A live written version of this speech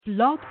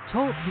Blog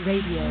Talk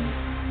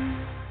Radio.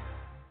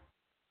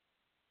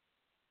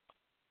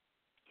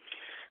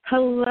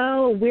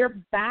 Hello,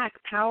 we're back,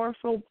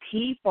 powerful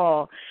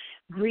people.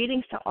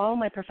 Greetings to all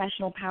my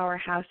professional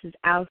powerhouses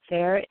out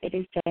there. It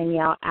is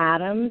Danielle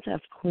Adams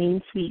of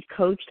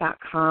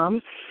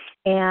QueenSuiteCoach.com,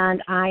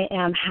 and I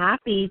am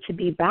happy to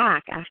be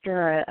back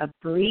after a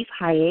brief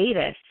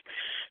hiatus.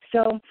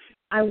 So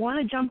I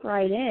want to jump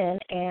right in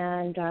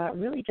and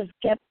really just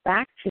get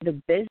back to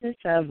the business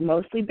of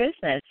mostly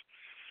business.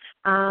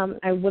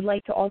 I would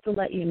like to also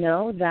let you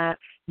know that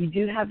you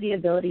do have the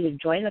ability to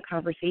join the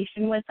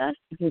conversation with us.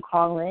 You can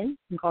call in.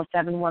 You can call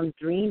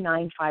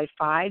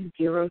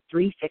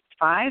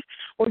 713-955-0365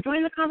 or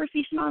join the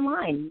conversation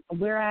online.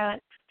 We're at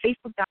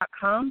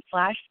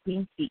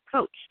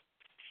facebook.com/QueenSuiteCoach.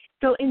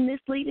 So in this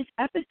latest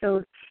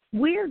episode,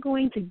 we're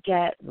going to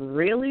get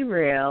really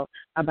real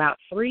about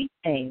three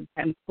things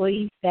that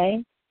employees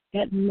say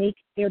that make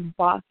their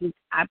bosses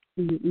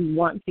absolutely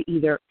want to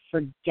either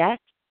forget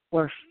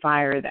or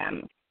fire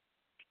them.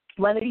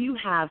 Whether you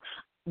have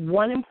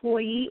one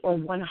employee or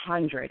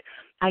 100,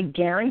 I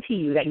guarantee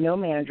you that no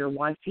manager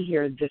wants to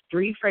hear the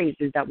three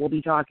phrases that we'll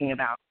be talking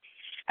about.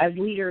 As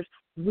leaders,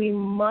 we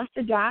must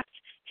adapt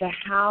to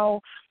how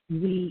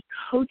we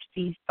coach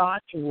these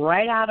thoughts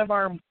right out of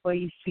our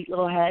employees' sweet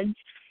little heads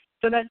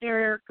so that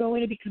they're going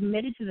to be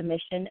committed to the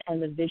mission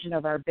and the vision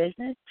of our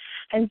business,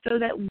 and so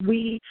that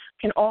we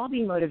can all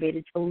be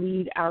motivated to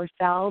lead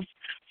ourselves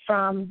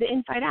from the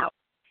inside out.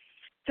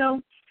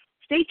 So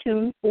stay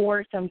tuned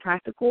for some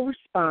practical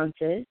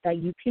responses that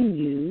you can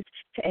use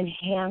to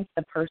enhance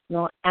the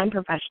personal and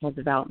professional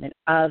development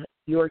of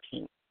your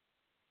team.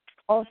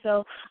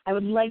 Also, I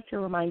would like to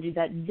remind you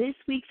that this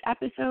week's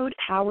episode,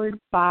 powered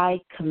by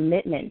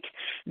commitment.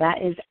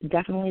 That is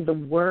definitely the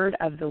word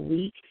of the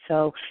week.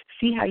 So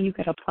see how you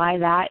can apply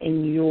that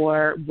in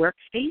your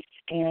workspace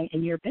and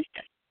in your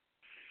business.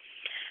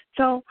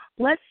 So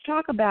let's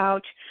talk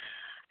about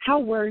how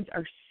words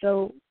are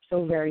so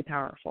very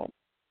powerful.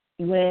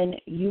 When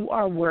you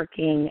are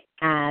working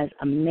as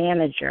a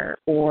manager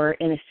or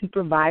in a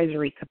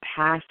supervisory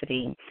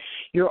capacity,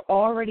 you're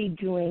already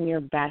doing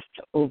your best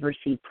to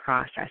oversee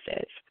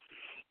processes.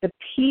 The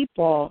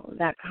people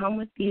that come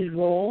with these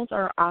roles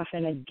are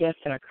often a gift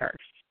and a curse.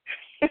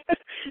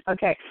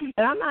 Okay,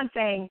 and I'm not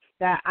saying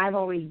that I've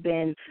always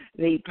been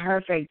the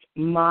perfect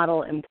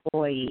model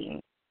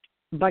employee,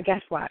 but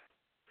guess what?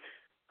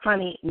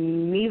 Honey,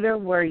 neither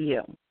were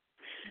you.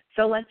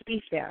 So let's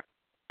be fair.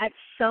 At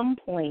some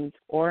point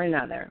or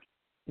another,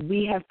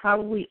 we have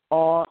probably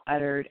all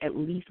uttered at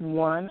least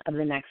one of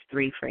the next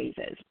three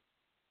phrases.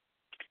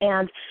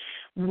 And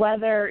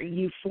whether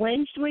you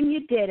flinched when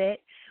you did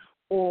it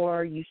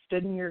or you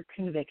stood in your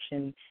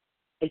conviction,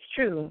 it's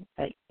true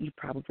that you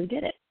probably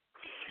did it.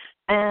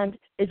 And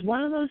it's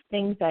one of those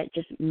things that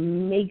just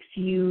makes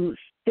you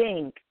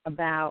think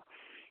about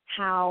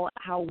how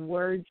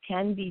words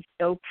can be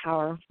so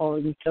powerful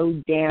and so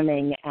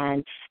damning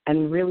and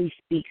really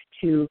speaks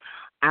to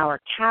our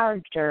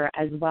character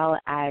as well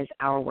as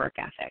our work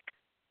ethic.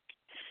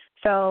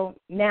 So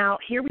now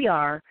here we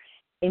are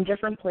in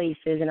different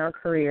places in our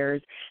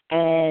careers,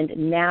 and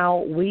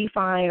now we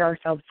find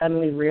ourselves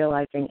suddenly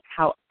realizing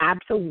how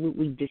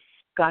absolutely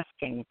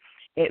disgusting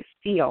it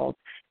feels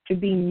to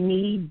be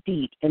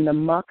knee-deep in the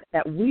muck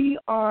that we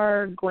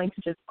are going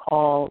to just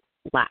call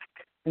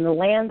lack, in the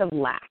land of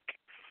lack.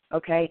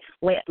 Okay,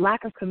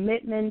 lack of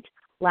commitment,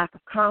 lack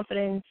of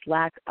confidence,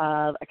 lack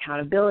of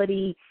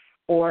accountability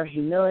or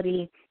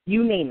humility,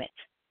 you name it.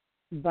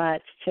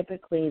 But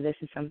typically this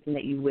is something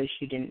that you wish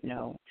you didn't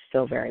know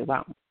so very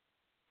well.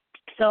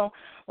 So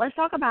let's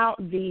talk about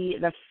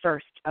the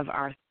first of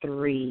our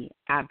three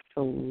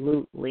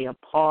absolutely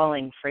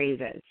appalling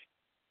phrases.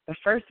 The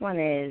first one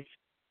is,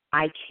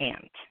 I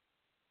can't.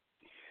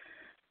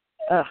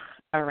 Ugh,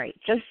 all right,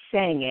 just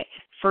saying it,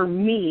 for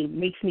me,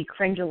 makes me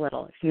cringe a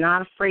little. It's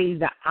not a phrase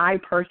that I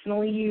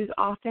personally use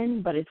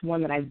often, but it's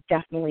one that I've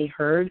definitely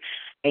heard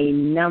a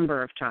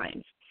number of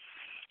times.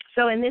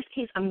 So in this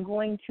case, I'm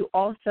going to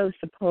also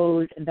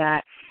suppose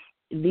that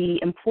the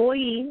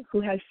employee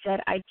who has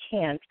said I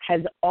can't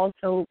has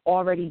also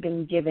already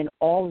been given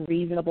all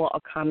reasonable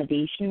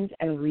accommodations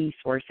and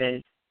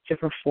resources to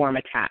perform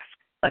a task.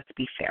 Let's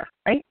be fair,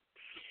 right?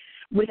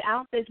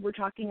 Without this, we're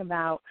talking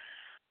about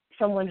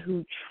someone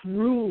who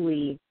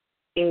truly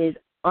is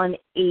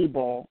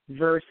unable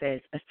versus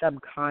a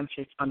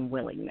subconscious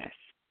unwillingness.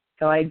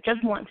 So I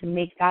just want to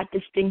make that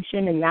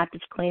distinction and that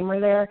disclaimer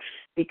there,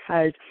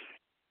 because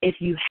if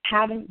you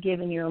haven't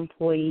given your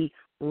employee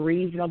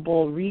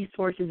reasonable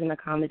resources and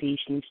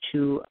accommodations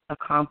to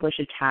accomplish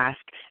a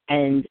task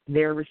and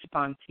their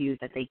response to you is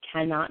that they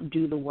cannot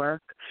do the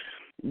work,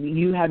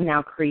 you have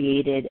now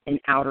created an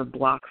outer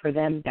block for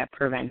them that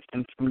prevents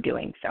them from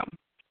doing so.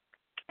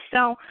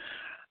 So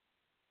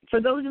for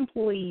those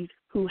employees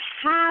who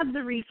have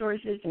the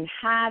resources and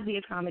have the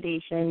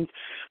accommodations,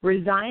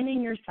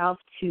 resigning yourself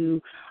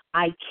to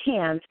I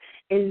can't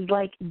is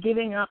like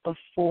giving up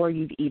before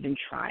you've even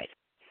tried.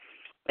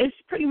 It's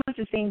pretty much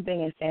the same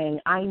thing as saying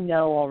I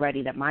know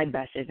already that my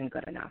best isn't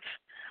good enough.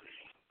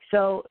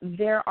 So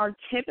there are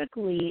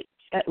typically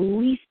at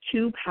least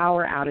 2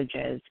 power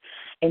outages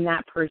in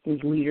that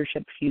person's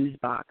leadership fuse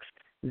box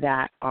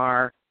that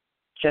are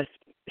just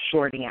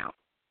shorting out.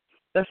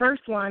 The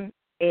first one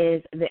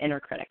is the inner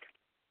critic.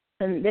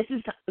 And this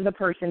is the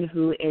person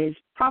who is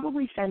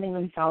probably sending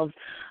themselves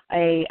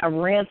a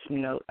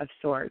ransom note of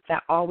sorts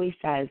that always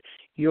says,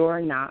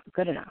 you're not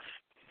good enough.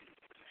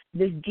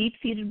 This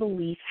deep-seated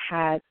belief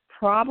has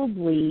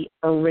probably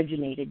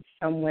originated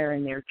somewhere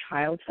in their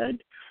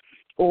childhood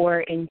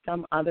or in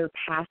some other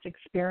past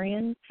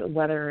experience,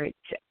 whether it's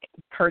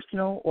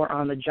personal or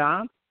on the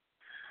job.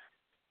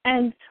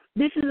 And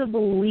this is a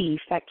belief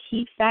that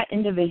keeps that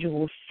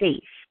individual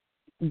safe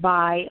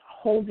by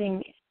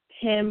holding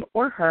him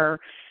or her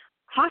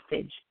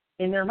hostage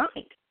in their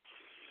mind.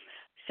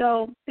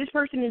 So this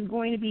person is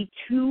going to be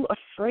too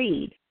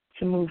afraid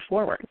to move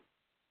forward.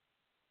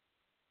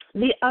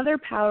 The other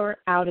power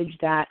outage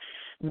that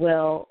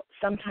will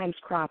sometimes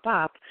crop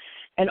up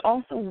and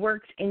also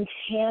works in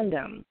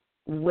tandem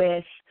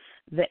with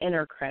the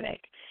inner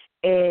critic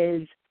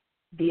is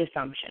the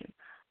assumption.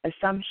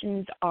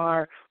 Assumptions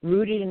are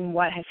rooted in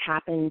what has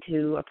happened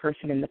to a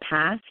person in the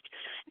past,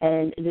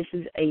 and this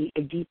is a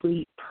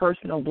deeply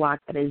personal block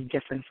that is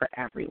different for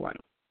everyone.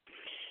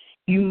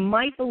 You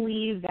might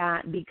believe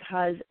that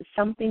because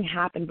something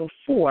happened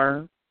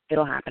before,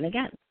 it'll happen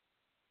again.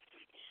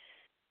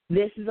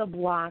 This is a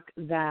block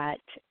that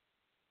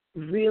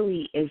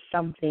really is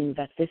something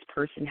that this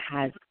person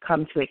has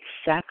come to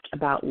accept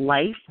about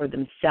life or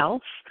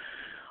themselves,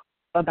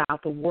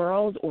 about the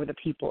world or the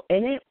people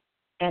in it,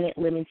 and it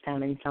limits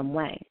them in some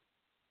way.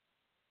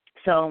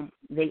 So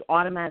they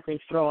automatically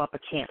throw up a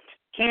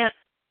can't,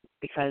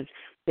 because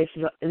this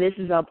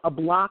is a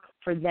block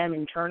for them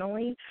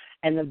internally,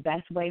 and the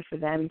best way for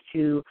them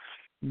to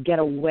get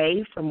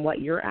away from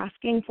what you're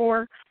asking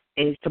for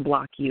is to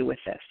block you with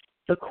this.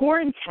 The core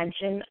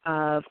intention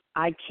of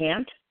I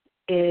can't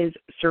is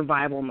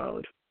survival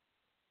mode.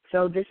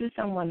 So this is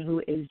someone who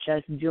is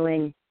just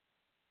doing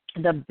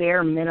the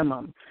bare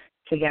minimum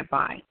to get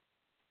by.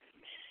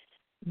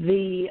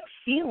 The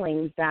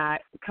feelings that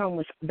come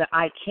with the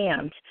I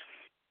can't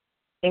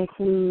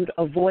include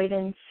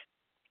avoidance,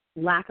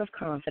 lack of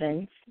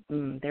confidence,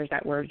 there's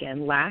that word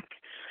again, lack.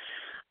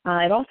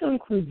 It also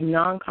includes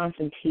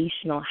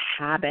non-confrontational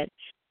habits,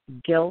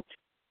 guilt,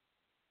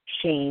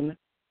 shame,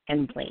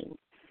 and blame.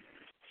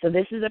 So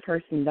this is a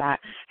person that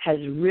has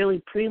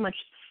really pretty much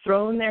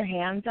thrown their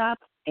hands up,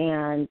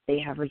 and they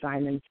have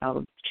resigned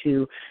themselves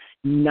to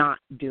not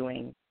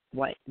doing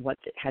what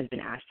has been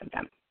asked of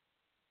them.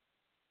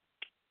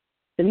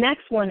 The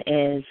next one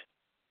is,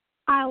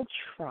 I'll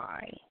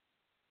try.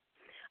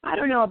 I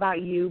don't know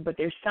about you, but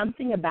there's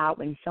something about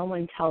when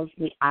someone tells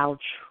me I'll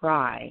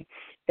try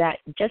that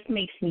just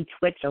makes me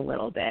twitch a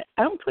little bit.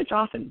 I don't twitch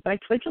often, but I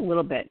twitch a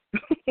little bit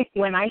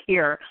when I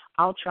hear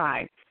I'll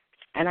try.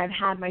 And I've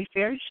had my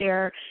fair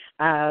share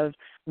of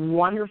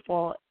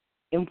wonderful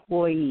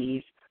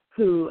employees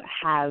who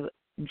have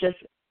just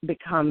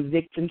become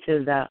victim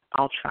to the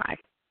I'll try.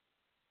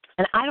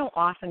 And I don't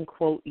often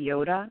quote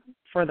Yoda,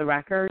 for the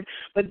record,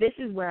 but this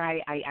is where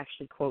I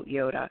actually quote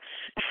Yoda.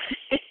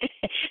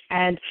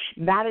 And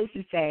that is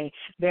to say,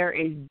 there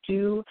is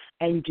do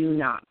and do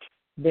not.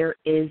 There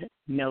is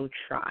no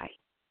try.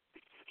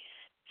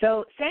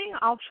 So saying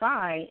I'll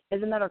try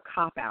is another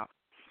cop-out.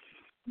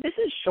 This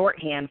is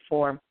shorthand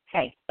for,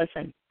 hey,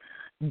 listen,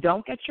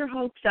 don't get your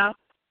hopes up,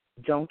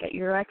 don't get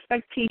your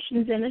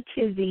expectations in a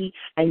tizzy,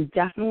 and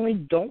definitely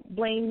don't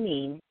blame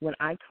me when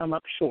I come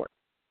up short.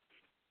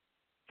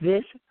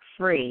 This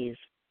phrase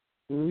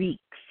reeks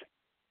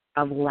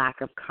of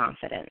lack of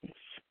confidence.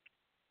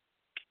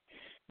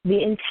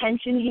 The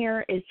intention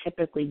here is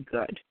typically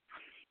good,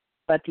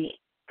 but the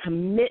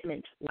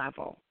commitment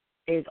level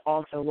is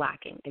also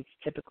lacking. It's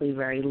typically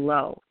very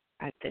low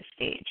at this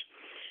stage.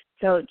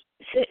 So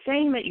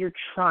saying that you're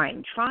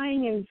trying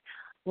is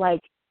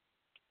like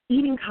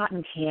eating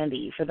cotton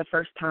candy for the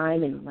first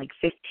time in like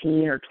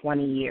 15 or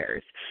 20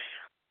 years.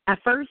 At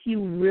first,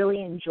 you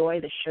really enjoy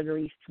the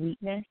sugary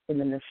sweetness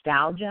and the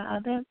nostalgia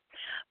of it,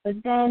 but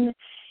then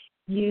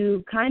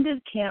you kind of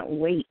can't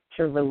wait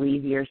to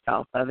relieve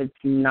yourself of its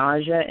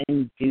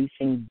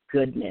nausea-inducing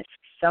goodness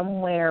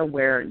somewhere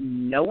where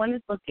no one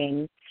is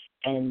looking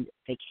and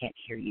they can't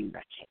hear you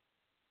retching.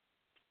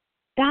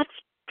 That's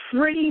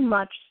pretty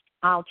much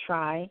I'll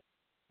try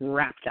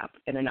wrapped up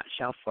in a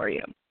nutshell for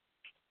you.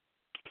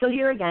 So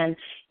here again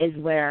is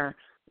where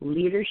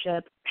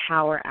leadership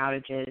power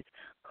outages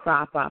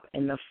crop up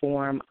in the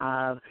form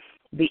of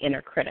the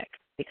inner critic,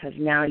 because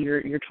now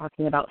you're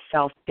talking about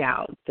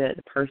self-doubt. The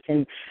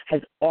person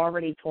has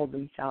already told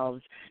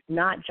themselves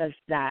not just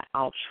that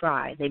I'll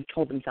try, they've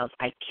told themselves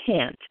I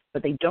can't,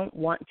 but they don't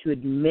want to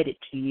admit it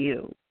to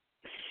you.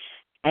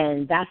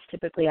 And that's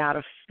typically out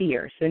of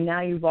fear. So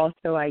now you've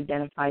also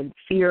identified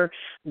fear,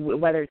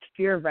 whether it's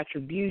fear of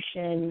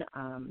retribution,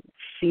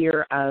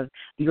 fear of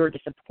your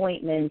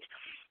disappointment.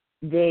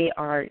 They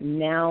are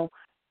now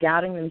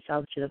doubting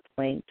themselves to the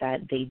point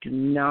that they do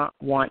not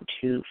want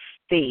to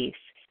face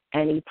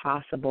any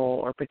possible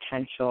or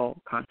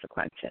potential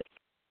consequences.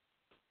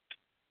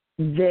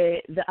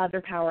 The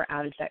other power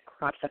outage that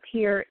crops up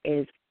here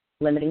is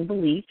limiting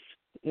beliefs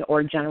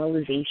or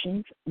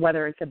generalizations,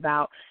 whether it's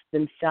about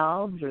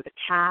themselves or the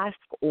task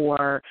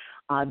or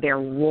their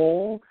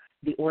role,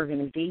 the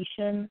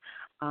organization.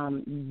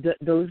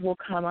 Those will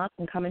come up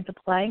and come into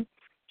play,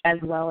 as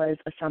well as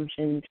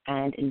assumptions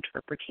and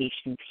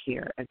interpretations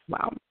here as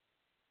well.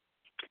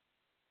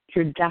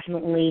 You're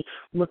definitely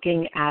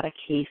looking at a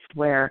case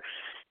where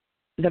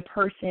the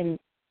person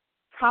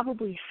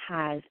probably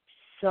has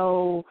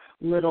so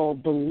little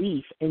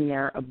belief in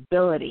their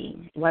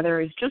ability,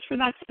 whether it's just for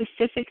that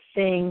specific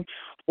thing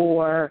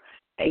or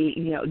a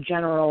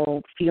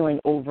general feeling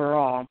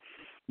overall,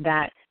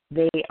 that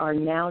they are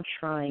now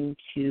trying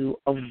to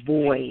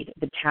avoid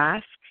the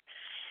task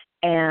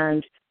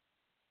and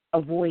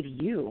avoid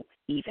you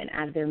even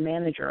as their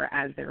manager,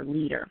 as their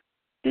leader.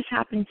 This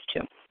happens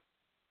too.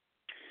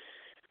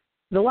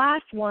 The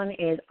last one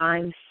is,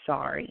 I'm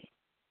sorry.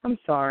 I'm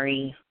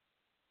sorry.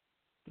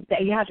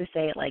 You have to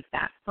say it like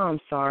that. Oh, I'm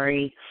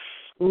sorry.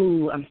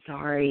 Ooh, I'm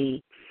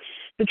sorry.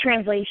 The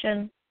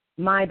translation,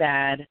 my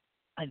bad,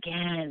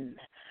 again.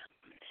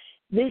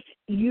 This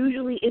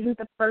usually isn't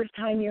the first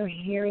time you're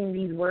hearing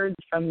these words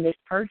from this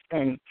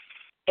person.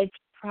 It's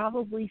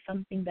probably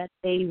something that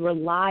they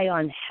rely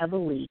on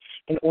heavily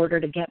in order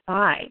to get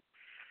by.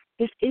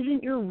 This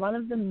isn't your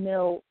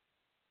run-of-the-mill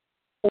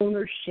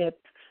ownership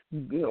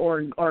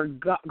or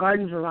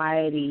garden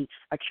variety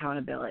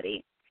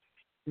accountability.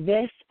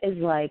 This is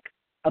like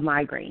a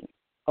migraine,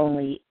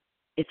 only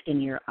it's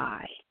in your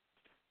eye.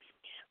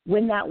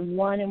 When that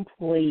one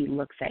employee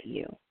looks at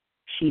you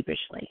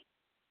sheepishly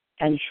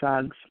and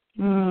shrugs,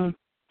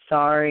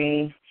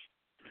 sorry,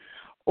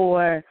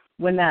 or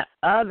when that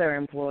other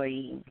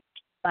employee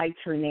bites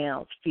her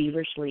nails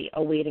feverishly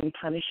awaiting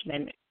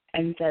punishment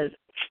and says,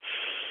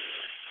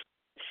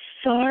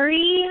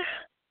 sorry.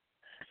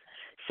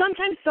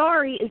 Sometimes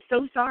sorry is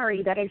so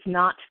sorry that it's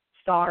not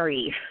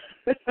sorry.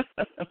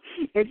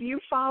 If you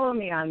follow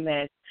me on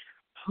this,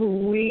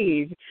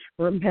 please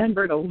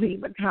remember to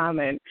leave a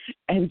comment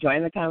and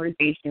join the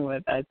conversation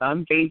with us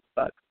on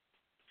Facebook.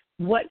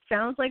 What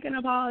sounds like an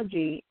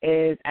apology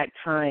is at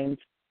times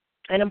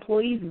an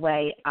employee's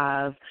way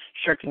of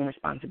shirking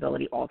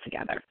responsibility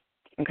altogether.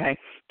 Okay?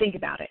 Think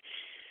about it.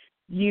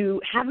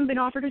 You haven't been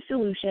offered a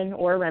solution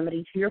or a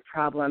remedy to your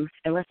problem,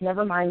 and let's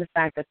never mind the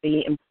fact that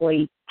the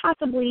employee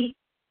possibly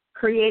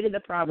created the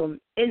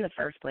problem in the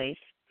first place.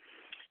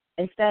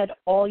 Instead,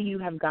 all you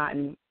have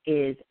gotten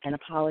is an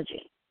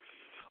apology.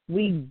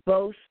 We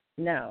both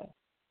know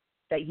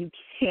that you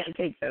can't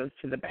take those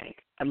to the bank.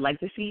 I'd like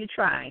to see you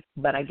try,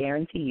 but I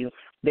guarantee you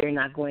they're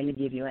not going to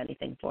give you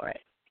anything for it.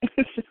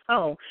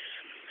 So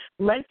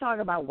let's talk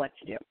about what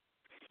to do.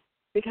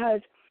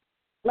 Because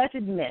let's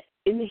admit,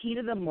 in the heat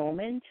of the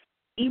moment,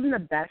 even the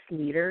best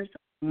leaders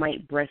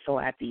might bristle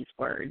at these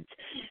words.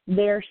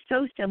 They're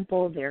so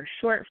simple. They're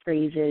short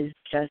phrases,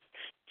 just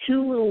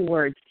two little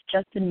words,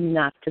 just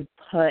enough to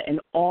put an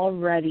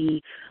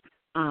already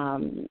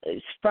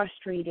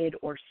frustrated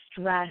or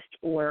stressed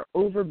or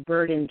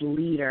overburdened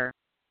leader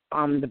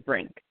on the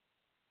brink.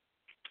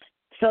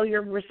 So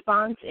your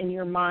response in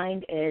your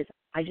mind is,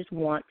 I just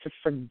want to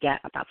forget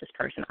about this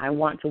person. I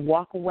want to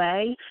walk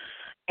away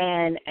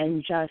and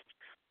just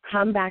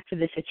come back to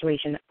this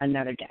situation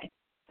another day.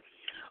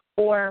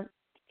 Or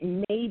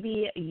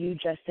maybe you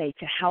just say,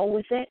 to hell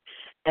with it,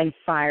 and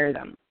fire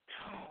them.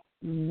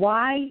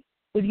 Why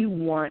would you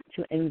want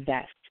to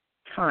invest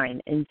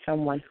time in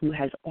someone who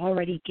has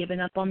already given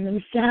up on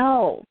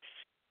themselves?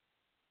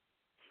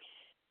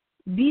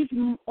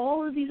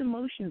 All of these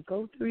emotions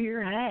go through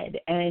your head,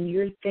 and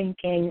you're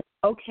thinking,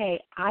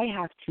 okay, I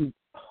have to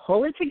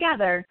pull it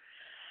together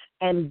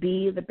and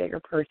be the bigger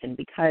person,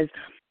 because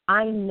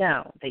I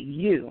know that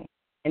you,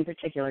 in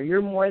particular,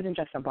 you're more than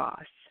just a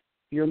boss.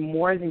 You're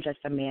more than just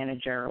a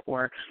manager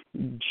or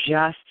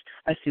just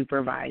a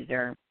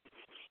supervisor.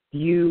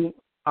 You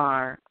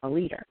are a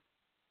leader.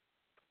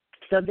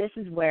 So this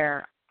is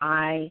where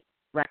I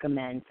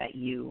recommend that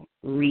you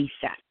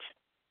reset,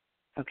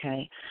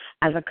 okay?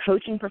 As a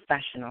coaching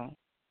professional,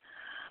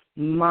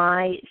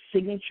 my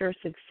signature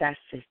success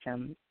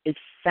system is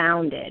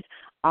founded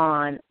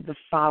on the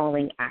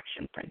following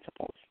action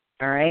principles,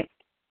 all right?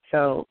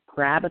 So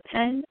grab a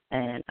pen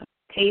and a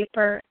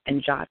paper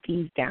and jot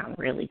these down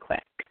really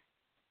quick.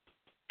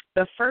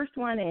 The first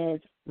one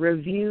is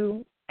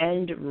review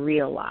and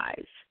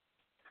realize.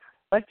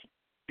 Let's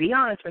be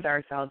honest with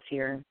ourselves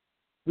here.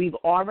 We've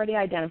already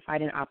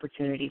identified an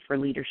opportunity for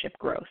leadership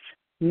growth,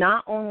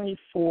 not only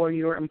for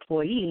your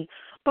employee,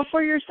 but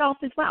for yourself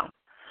as well.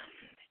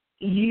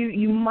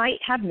 You might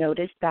have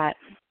noticed that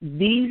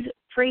these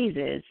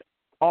phrases,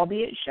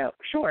 albeit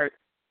short,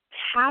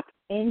 tap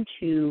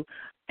into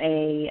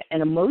an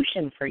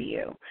emotion for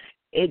you.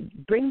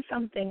 It brings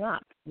something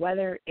up,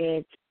 whether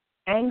it's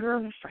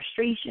anger,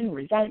 frustration,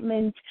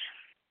 resentment,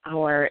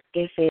 or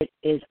if it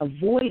is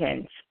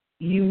avoidance.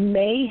 You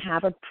may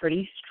have a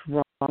pretty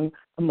strong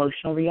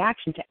emotional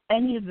reaction to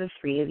any of the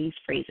three of these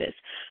phrases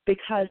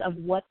because of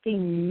what they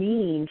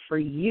mean for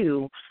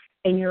you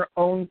in your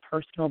own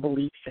personal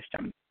belief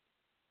system.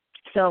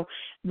 So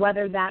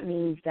whether that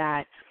means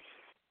that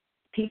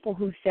people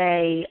who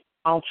say,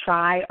 I'll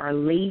try are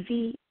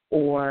lazy,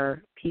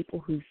 or people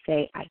who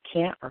say, I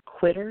can't are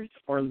quitters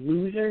or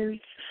losers,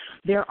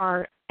 there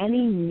are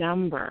any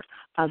number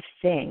of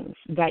things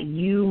that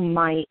you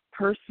might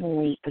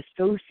personally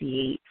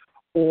associate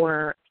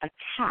or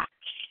attach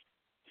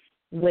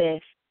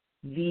with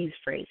these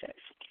phrases.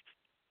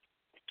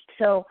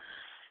 So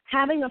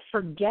having a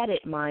forget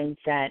it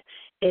mindset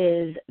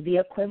is the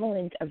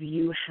equivalent of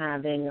you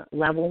having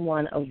level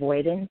 1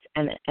 avoidance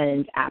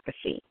and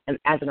apathy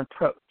as an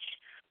approach.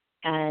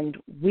 And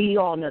we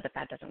all know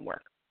that doesn't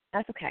work.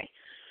 That's okay.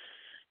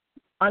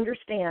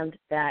 Understand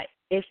that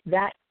if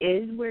that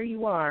is where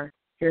you are,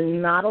 you're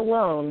not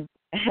alone,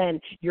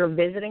 and you're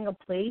visiting a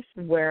place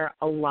where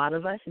a lot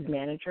of us as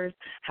managers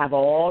have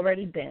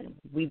already been.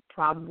 We've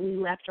probably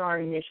left our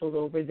initials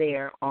over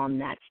there on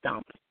that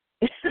stump.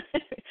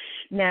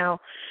 Now,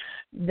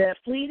 the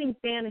fleeting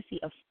fantasy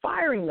of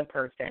firing the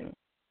person,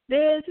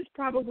 this is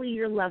probably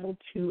your level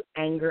 2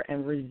 anger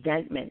and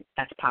resentment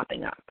that's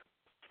popping up.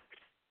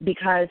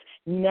 Because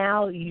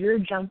now you're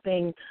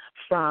jumping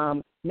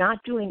from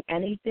not doing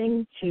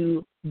anything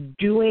to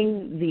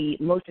doing the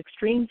most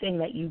extreme thing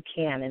that you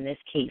can in this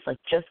case, like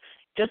just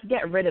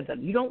get rid of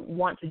them. You don't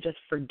want to just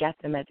forget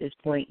them at this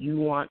point. You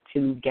want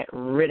to get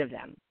rid of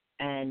them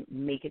and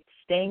make it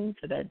sting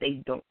so that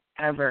they don't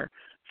ever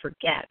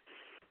forget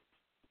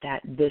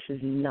that this is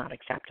not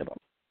acceptable.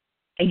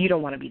 And you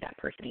don't want to be that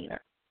person either.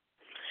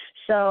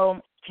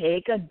 So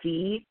take a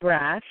deep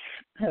breath,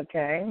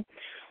 okay?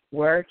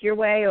 Work your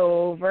way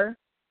over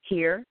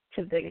here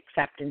to the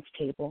acceptance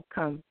table.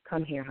 Come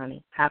here,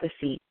 honey. Have a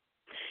seat.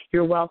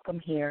 You're welcome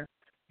here.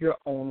 You're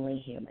only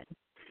human.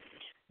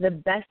 The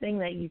best thing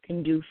that you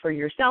can do for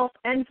yourself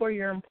and for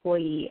your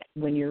employee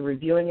when you're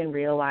reviewing and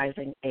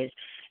realizing is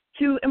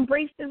to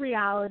embrace the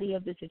reality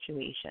of the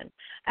situation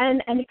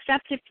and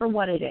accept it for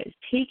what it is.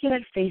 Take it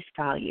at face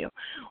value.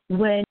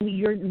 When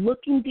you're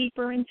looking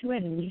deeper into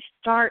it and you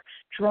start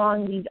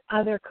drawing these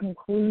other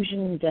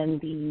conclusions and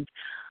these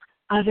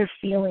other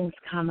feelings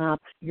come up,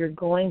 you're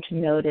going to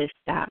notice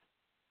that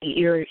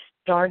you're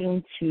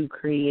starting to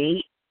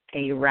create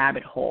a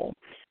rabbit hole.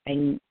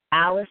 And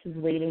Alice is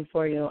waiting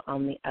for you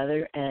on the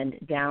other end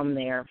down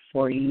there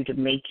for you to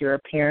make your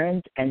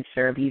appearance and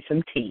serve you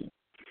some tea.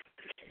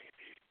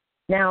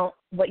 Now,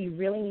 what you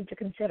really need to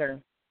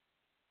consider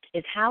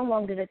is how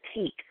long does it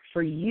take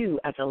for you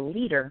as a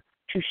leader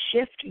to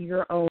shift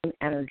your own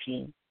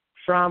energy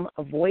from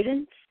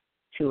avoidance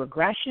to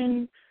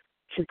aggression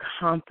to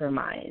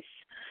compromise.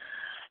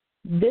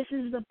 This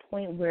is the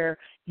point where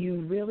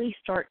you really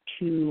start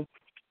to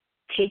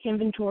take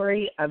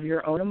inventory of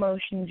your own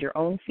emotions, your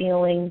own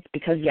feelings,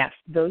 because, yes,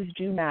 those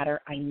do matter.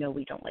 I know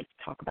we don't like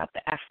to talk about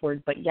the F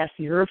word, but, yes,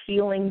 your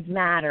feelings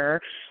matter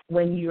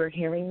when you're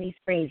hearing these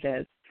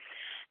phrases.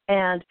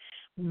 And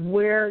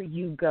where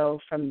you go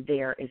from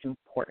there is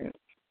important.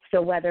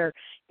 So whether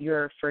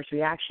your first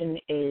reaction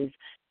is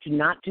to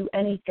not do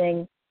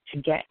anything,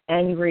 to get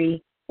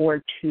angry,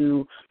 or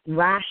to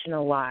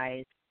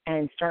rationalize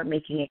and start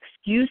making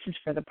excuses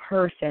for the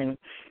person,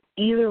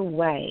 either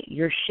way,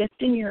 you're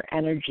shifting your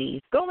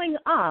energy, going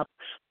up,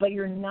 but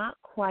you're not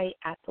quite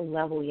at the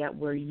level yet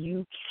where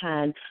you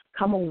can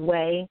come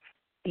away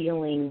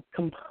feeling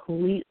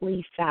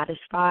completely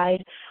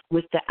satisfied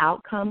with the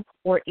outcome,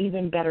 or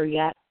even better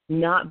yet,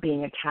 not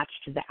being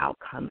attached to the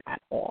outcome at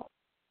all.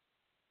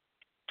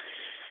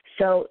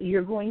 So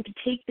you're going to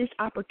take this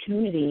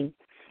opportunity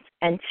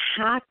and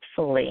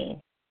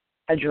tactfully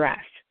address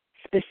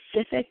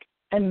specific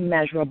and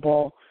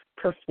measurable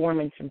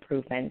performance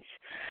improvements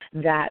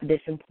that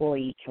this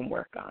employee can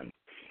work on.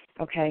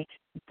 Okay?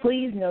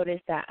 Please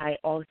notice that I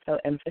also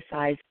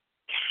emphasize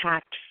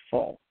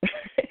tactful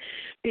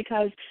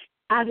because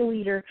as a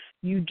leader,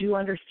 you do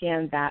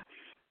understand that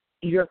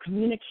your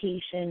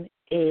communication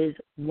is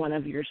one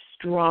of your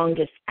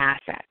strongest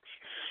assets.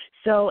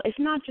 So it's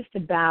not just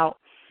about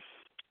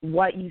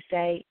what you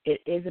say, it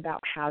is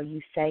about how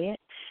you say it,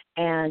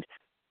 and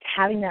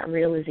having that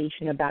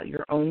realization about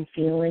your own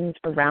feelings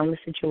around the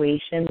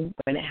situation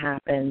when it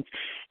happens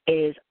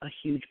is a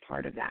huge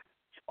part of that.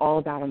 It's all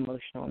about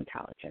emotional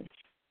intelligence.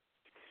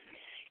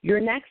 Your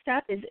next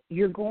step is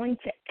you're going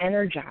to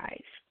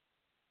energize.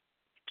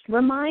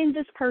 Remind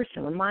this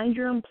person, remind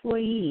your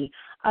employee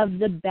of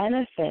the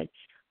benefits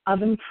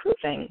of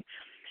improving.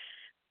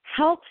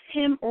 Help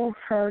him or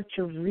her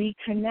to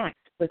reconnect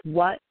with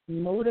what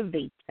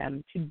motivates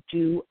them to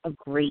do a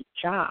great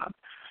job.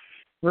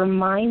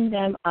 Remind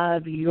them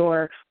of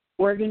your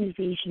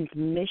organization's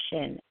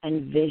mission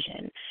and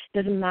vision. It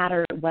doesn't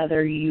matter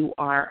whether you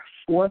are a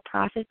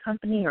for-profit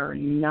company or a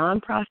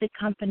non-profit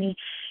company,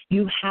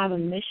 you have a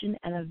mission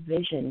and a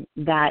vision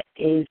that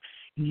is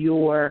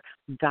your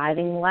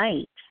guiding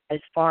light as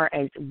far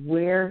as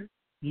where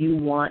you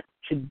want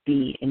to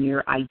be in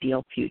your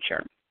ideal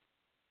future.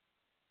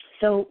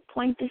 So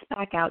point this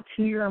back out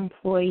to your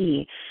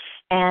employee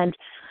and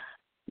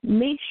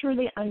make sure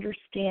they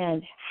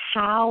understand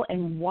how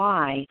and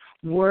why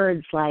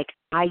words like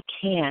I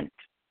can't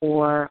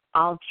or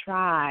I'll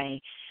try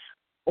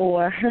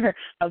or,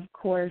 of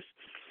course,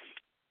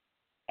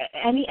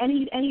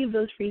 any of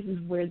those phrases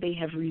where they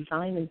have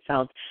resigned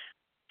themselves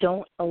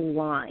don't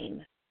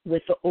align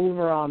with the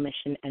overall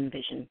mission and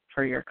vision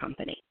for your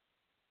company.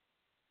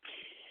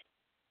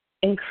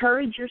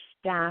 Encourage your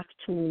staff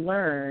to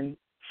learn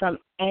from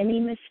any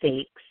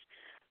mistakes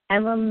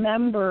and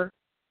remember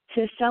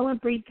to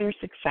celebrate their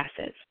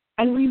successes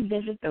and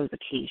revisit those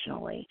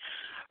occasionally.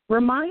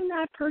 Remind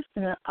that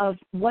person of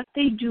what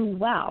they do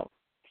well.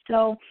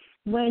 So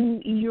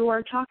when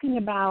you're talking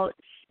about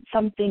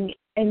something,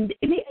 and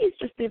maybe it's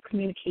just their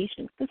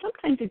communication, because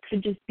sometimes it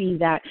could just be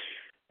that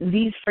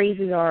these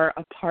phrases are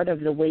a part of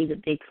the way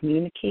that they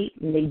communicate,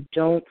 and they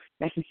don't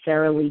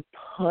necessarily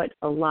put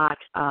a lot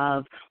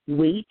of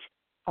weight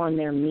on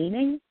their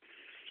meaning.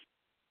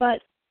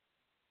 But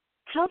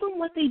tell them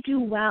what they do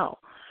well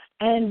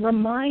and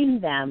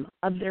remind them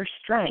of their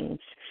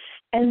strengths.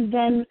 And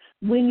then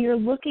when you're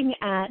looking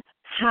at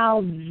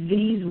how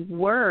these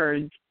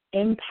words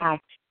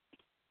impact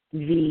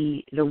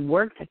the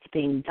work that's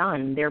being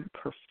done, their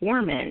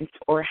performance,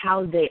 or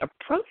how they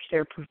approach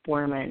their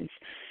performance,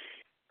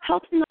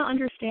 help them to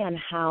understand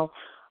how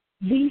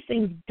these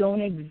things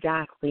don't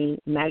exactly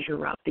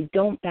measure up. They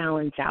don't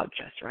balance out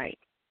just right.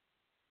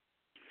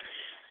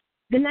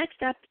 The next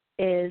step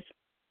is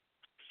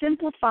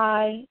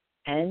simplify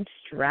and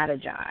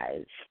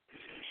strategize.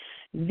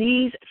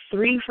 These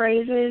three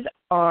phrases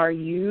are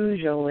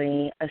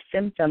usually a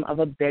symptom of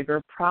a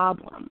bigger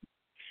problem.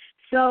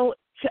 So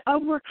to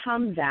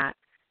overcome that,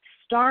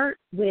 start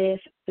with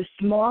the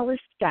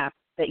smallest step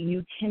that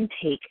you can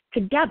take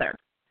together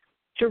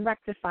to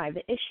rectify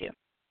the issue.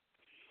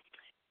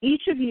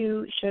 Each of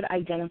you should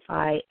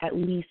identify at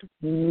least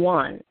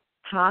one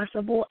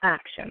possible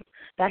action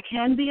that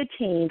can be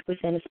attained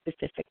within a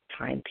specific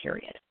time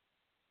period.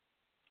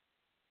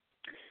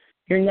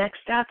 Your next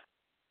step,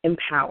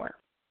 empower.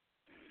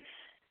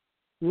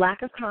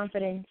 Lack of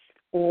confidence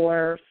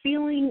or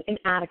feeling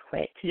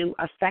inadequate to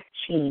affect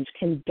change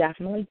can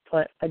definitely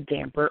put a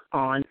damper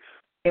on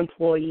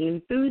employee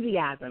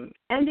enthusiasm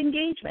and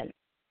engagement.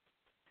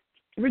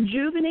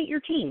 Rejuvenate your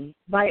team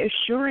by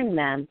assuring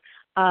them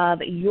of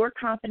your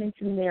confidence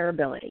in their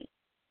ability.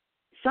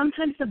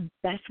 Sometimes the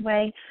best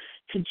way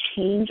to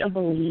change a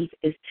belief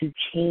is to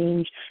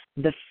change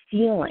the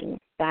feeling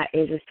that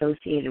is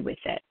associated with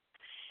it.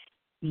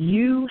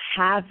 You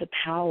have the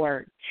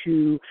power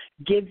to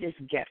give this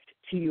gift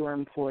to your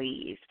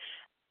employees.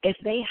 If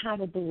they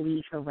have a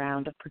belief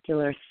around a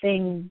particular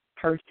thing,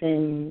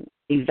 person,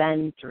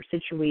 event, or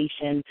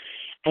situation,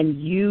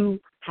 and you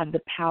have the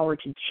power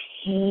to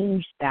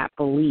change that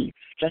belief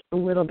just a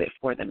little bit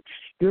for them,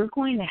 you're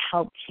going to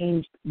help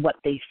change what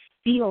they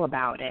feel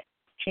about it.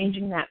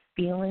 Changing that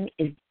feeling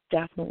is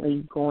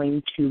definitely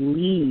going to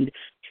lead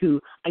to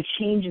a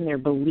change in their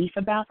belief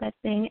about that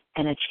thing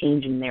and a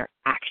change in their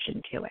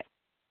action to it.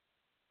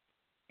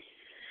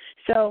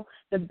 So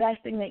the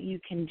best thing that you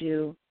can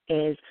do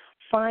is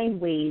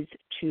find ways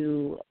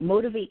to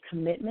motivate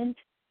commitment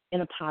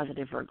in a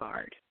positive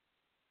regard.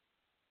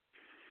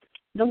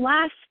 The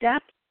last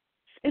step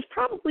is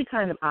probably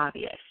kind of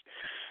obvious,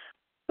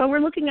 but we're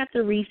looking at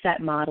the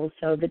reset model,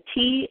 so the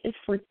T is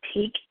for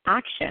take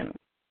action.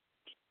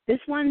 This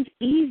one's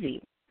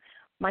easy.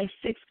 My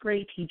sixth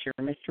grade teacher,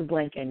 Mr.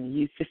 Blinken,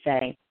 used to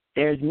say,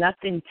 there's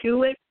nothing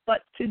to it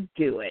but to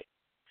do it.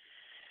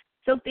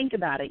 So think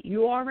about it.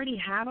 You already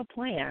have a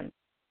plan,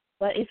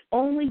 but it's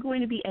only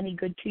going to be any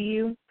good to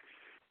you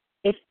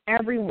if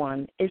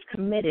everyone is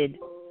committed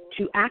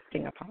to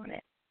acting upon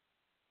it.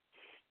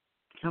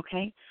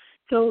 Okay?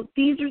 So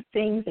these are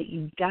things that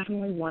you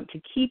definitely want to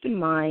keep in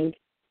mind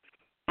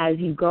as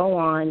you go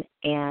on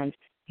and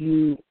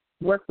you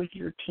work with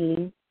your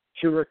team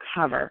to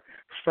recover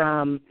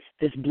from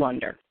this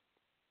blunder.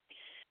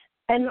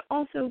 And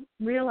also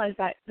realize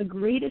that the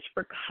greatest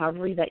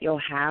recovery that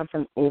you'll have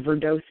from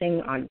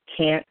overdosing on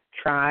can't,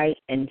 try,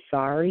 and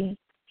sorry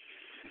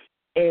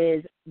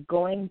is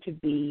going to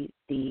be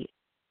the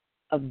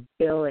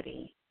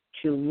ability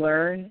to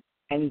learn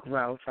and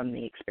grow from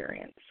the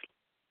experience.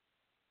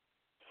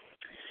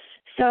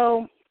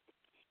 So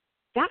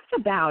that's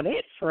about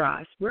it for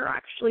us. We're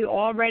actually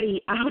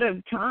already out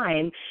of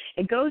time.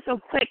 It goes so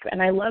quick,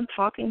 and I love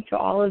talking to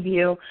all of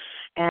you,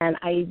 and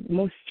I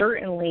most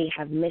certainly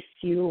have missed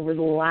you over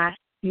the last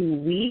few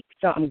weeks,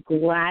 so I'm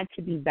glad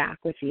to be back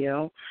with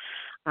you.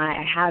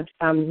 I have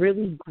some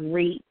really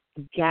great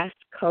guest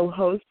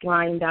co-hosts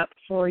lined up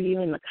for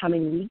you in the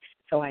coming weeks,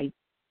 so I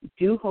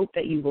do hope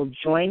that you will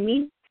join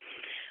me.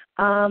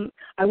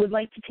 I would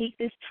like to take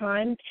this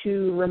time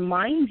to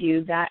remind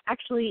you that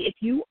actually if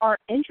you are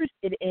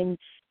interested in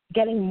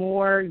getting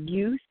more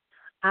use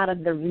out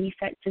of the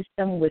reset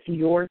system with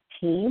your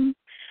team,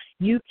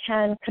 you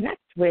can connect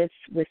with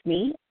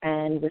me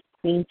and with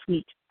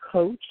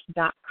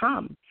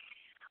QueenSuiteCoach.com.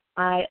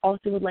 I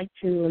also would like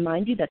to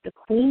remind you that the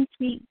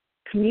QueenSuite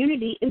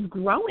community is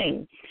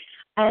growing,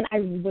 and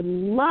I would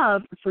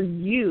love for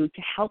you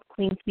to help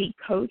QueenSuite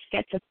Coach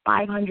get to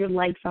 500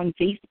 likes on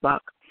Facebook.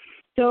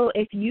 So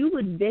if you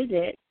would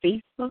visit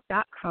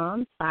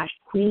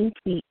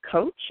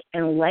facebook.com/QueenSuiteCoach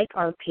and like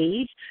our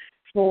page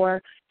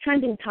for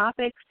trending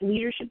topics,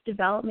 leadership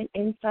development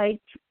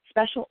insights,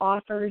 special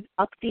offers,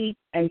 updates,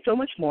 and so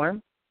much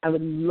more, I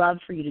would love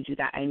for you to do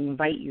that. I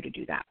invite you to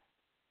do that.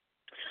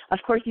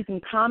 Of course, you can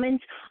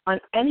comment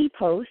on any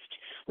post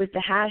with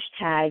the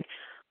hashtag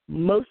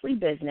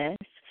 #MostlyBusiness,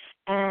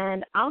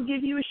 and I'll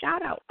give you a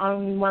shout-out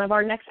on one of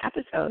our next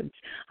episodes.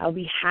 I'll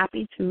be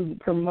happy to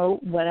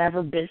promote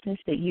whatever business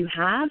that you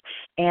have,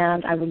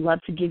 and I would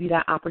love to give you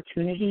that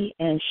opportunity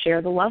and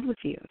share the love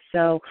with you.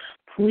 So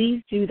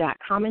please do that.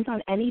 Comment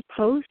on any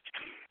post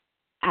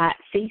at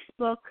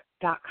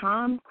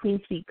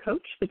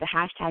facebook.com/QueenSuiteCoach with the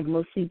hashtag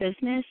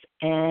 #MostlyBusiness,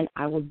 and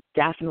I will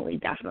definitely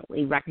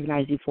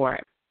recognize you for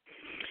it.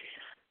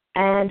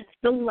 And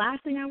the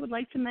last thing I would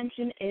like to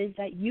mention is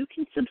that you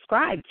can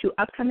subscribe to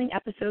upcoming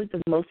episodes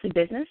of Mostly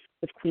Business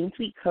with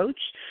QueenSuiteCoach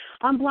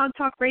on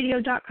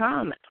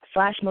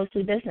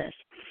blogtalkradio.com/mostlybusiness.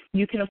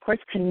 You can, of course,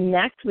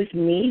 connect with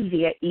me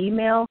via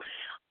email,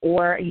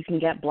 or you can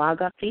get blog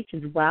updates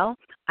as well.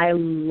 I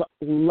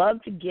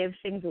love to give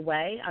things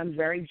away. I'm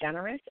very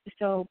generous.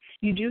 So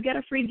you do get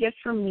a free gift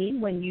from me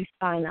when you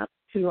sign up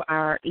to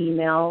our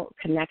email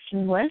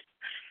connection list.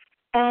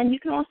 And you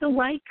can also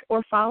like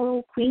or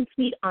follow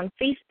QueenSuite on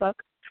Facebook,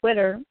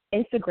 Twitter,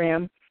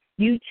 Instagram,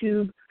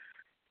 YouTube,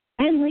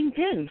 and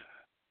LinkedIn.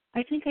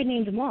 I think I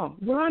named them all.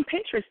 We're on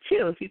Pinterest,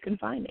 too, if you can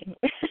find me.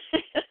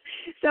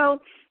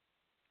 So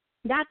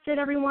that's it,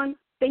 everyone.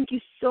 Thank you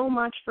so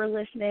much for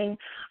listening.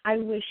 I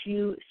wish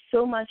you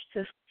so much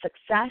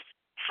success,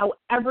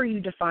 however you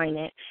define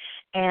it,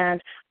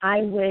 and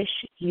I wish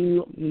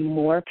you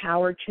more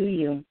power to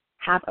you.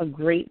 Have a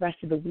great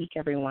rest of the week,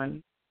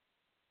 everyone.